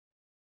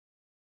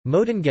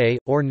Modekngei,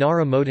 or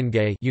Nara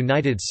Modekngei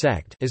United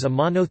Sect, is a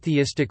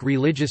monotheistic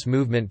religious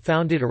movement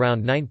founded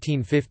around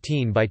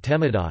 1915 by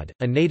Temudad,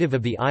 a native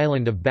of the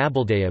island of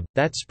Babeldaib,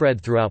 that spread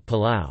throughout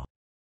Palau.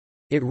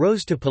 It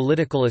rose to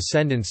political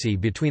ascendancy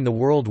between the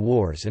world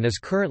wars and is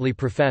currently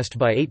professed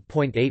by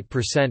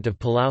 8.8% of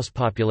Palau's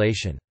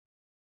population.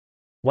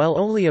 While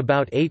only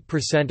about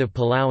 8% of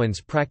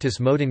Palauans practice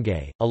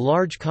Modekngei, a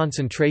large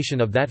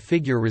concentration of that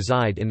figure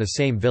reside in the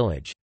same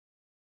village.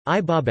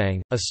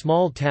 Ibabang, a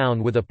small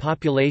town with a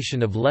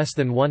population of less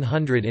than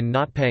 100 in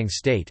Notpang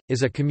State,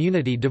 is a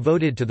community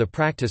devoted to the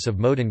practice of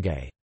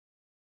Modekngei.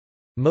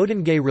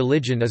 Modekngei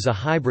religion is a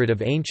hybrid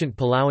of ancient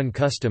Palauan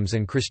customs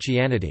and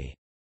Christianity.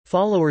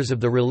 Followers of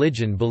the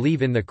religion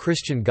believe in the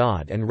Christian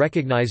God and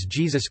recognize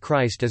Jesus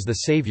Christ as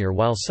the Savior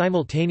while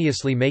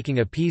simultaneously making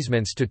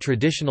appeasements to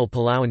traditional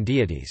Palauan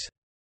deities.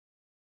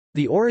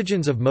 The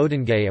origins of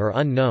Modekngei are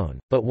unknown,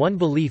 but one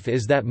belief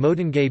is that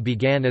Modekngei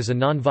began as a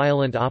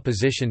nonviolent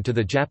opposition to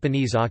the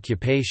Japanese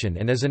occupation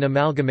and as an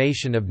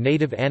amalgamation of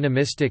native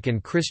animistic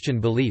and Christian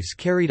beliefs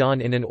carried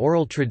on in an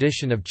oral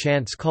tradition of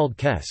chants called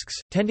kesks,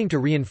 tending to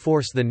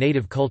reinforce the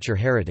native culture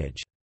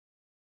heritage.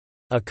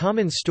 A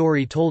common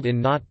story told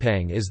in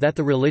Notpang is that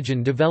the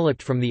religion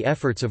developed from the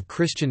efforts of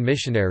Christian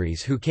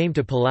missionaries who came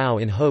to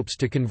Palau in hopes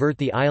to convert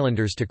the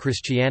islanders to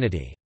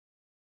Christianity.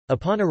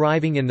 Upon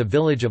arriving in the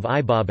village of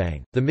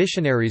Ibabang, the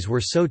missionaries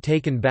were so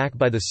taken back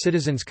by the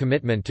citizens'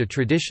 commitment to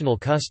traditional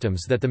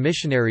customs that the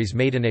missionaries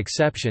made an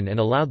exception and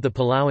allowed the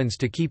Palauans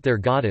to keep their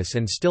goddess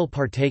and still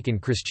partake in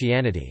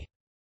Christianity.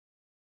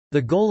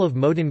 The goal of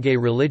Modekngei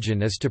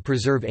religion is to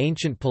preserve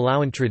ancient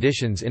Palauan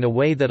traditions in a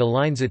way that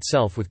aligns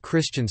itself with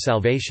Christian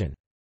salvation.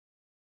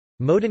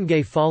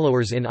 Modekngei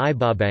followers in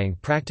Ibabang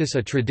practice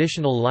a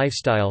traditional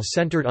lifestyle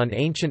centered on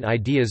ancient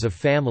ideas of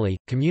family,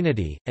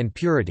 community, and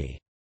purity.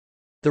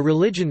 The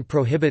religion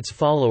prohibits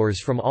followers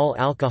from all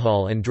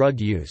alcohol and drug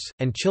use,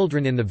 and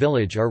children in the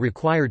village are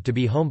required to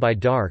be home by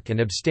dark and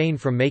abstain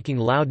from making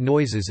loud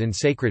noises in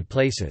sacred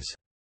places.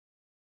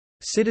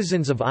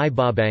 Citizens of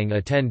Ibabang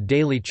attend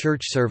daily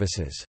church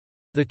services.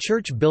 The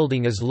church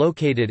building is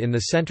located in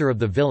the center of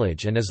the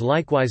village and is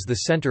likewise the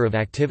center of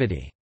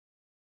activity.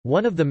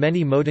 One of the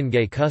many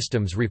Modekngei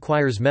customs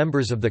requires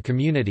members of the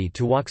community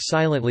to walk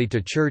silently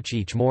to church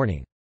each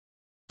morning.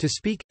 To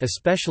speak,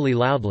 especially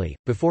loudly,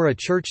 before a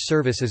church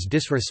service is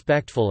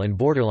disrespectful and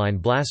borderline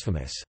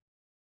blasphemous.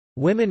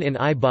 Women in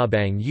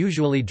Ibabang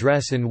usually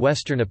dress in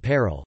Western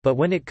apparel, but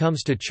when it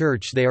comes to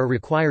church they are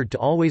required to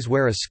always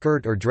wear a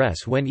skirt or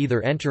dress when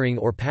either entering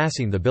or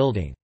passing the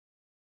building.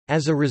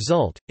 As a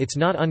result, it's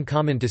not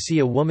uncommon to see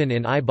a woman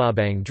in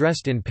Ibabang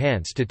dressed in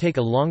pants to take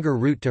a longer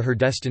route to her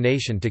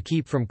destination to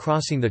keep from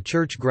crossing the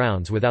church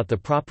grounds without the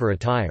proper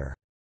attire.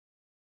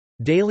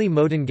 Daily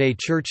Modekngei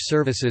church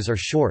services are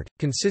short,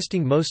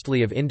 consisting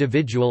mostly of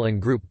individual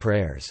and group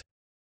prayers.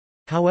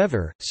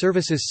 However,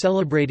 services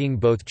celebrating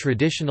both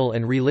traditional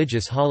and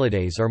religious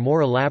holidays are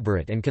more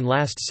elaborate and can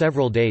last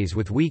several days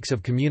with weeks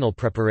of communal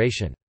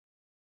preparation.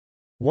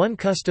 One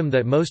custom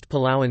that most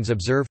Palauans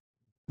observe,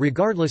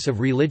 regardless of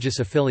religious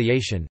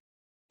affiliation,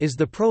 is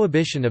the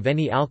prohibition of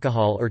any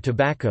alcohol or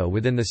tobacco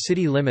within the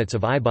city limits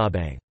of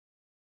Ibabang.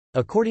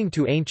 According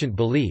to ancient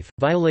belief,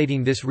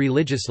 violating this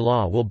religious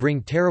law will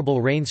bring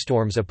terrible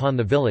rainstorms upon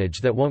the village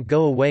that won't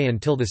go away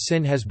until the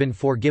sin has been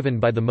forgiven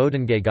by the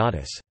Modekngei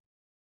goddess.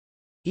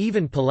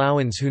 Even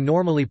Palauans who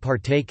normally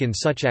partake in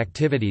such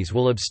activities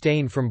will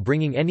abstain from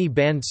bringing any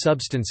banned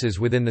substances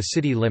within the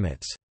city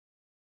limits.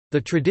 The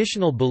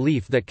traditional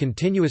belief that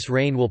continuous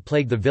rain will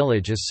plague the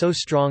village is so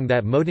strong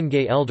that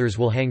Modekngei elders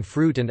will hang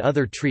fruit and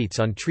other treats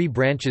on tree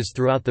branches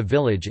throughout the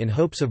village in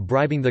hopes of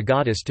bribing the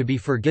goddess to be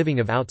forgiving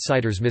of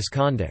outsiders'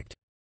 misconduct.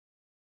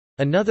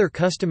 Another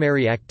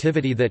customary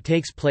activity that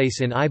takes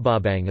place in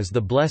Ibabang is the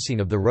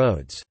blessing of the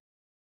roads.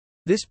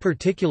 This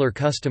particular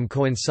custom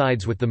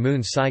coincides with the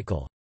moon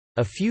cycle.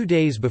 A few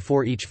days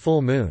before each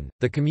full moon,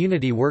 the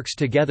community works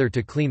together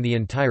to clean the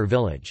entire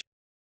village.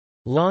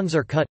 Lawns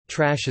are cut,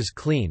 trash is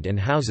cleaned and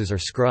houses are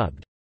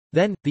scrubbed.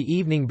 Then, the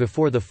evening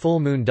before the full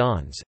moon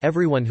dawns,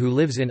 everyone who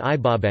lives in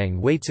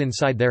Ibabang waits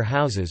inside their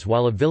houses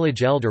while a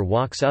village elder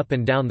walks up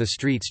and down the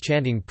streets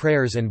chanting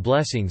prayers and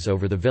blessings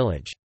over the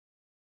village.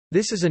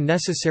 This is a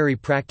necessary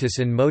practice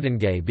in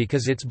Modekngei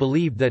because it's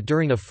believed that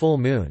during a full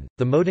moon,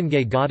 the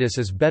Modekngei goddess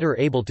is better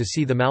able to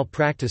see the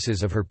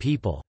malpractices of her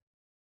people.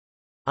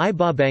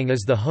 Ibabang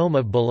is the home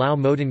of Balau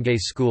Modekngei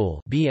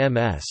School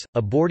 (BMS),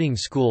 a boarding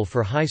school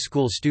for high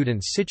school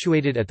students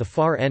situated at the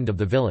far end of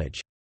the village.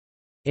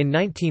 In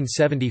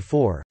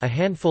 1974, a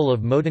handful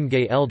of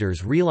Modekngei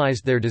elders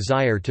realized their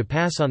desire to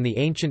pass on the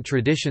ancient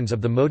traditions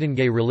of the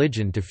Modekngei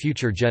religion to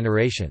future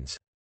generations.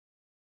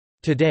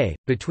 Today,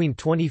 between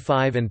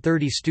 25 and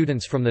 30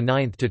 students from the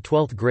 9th to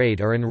 12th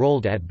grade are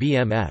enrolled at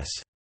BMS.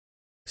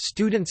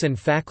 Students and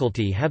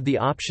faculty have the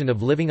option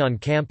of living on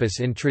campus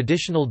in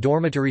traditional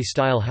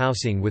dormitory-style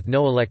housing with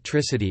no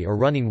electricity or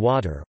running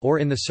water, or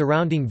in the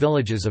surrounding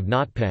villages of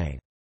Notpang.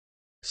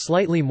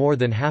 Slightly more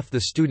than half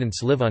the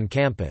students live on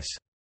campus.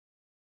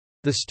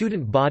 The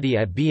student body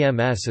at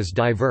BMS is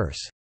diverse.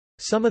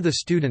 Some of the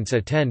students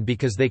attend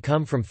because they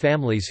come from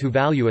families who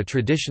value a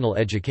traditional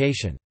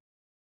education.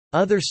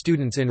 Other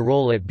students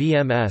enroll at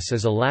BMS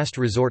as a last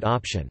resort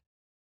option.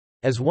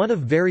 As one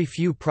of very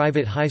few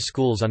private high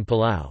schools on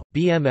Palau,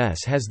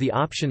 BMS has the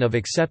option of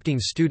accepting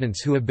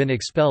students who have been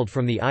expelled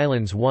from the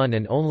island's one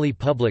and only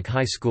public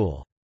high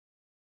school.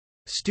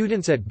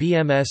 Students at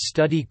BMS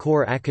study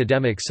core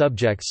academic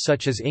subjects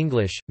such as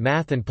English,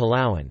 math and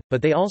Palauan,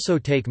 but they also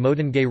take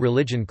Modekngei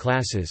religion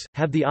classes,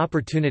 have the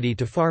opportunity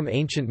to farm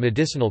ancient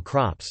medicinal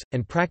crops,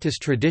 and practice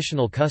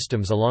traditional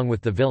customs along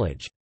with the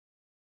village.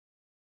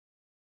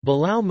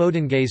 Palau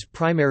Modekngei's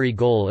primary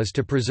goal is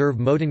to preserve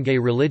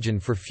Modekngei religion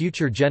for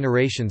future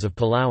generations of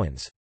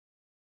Palauans.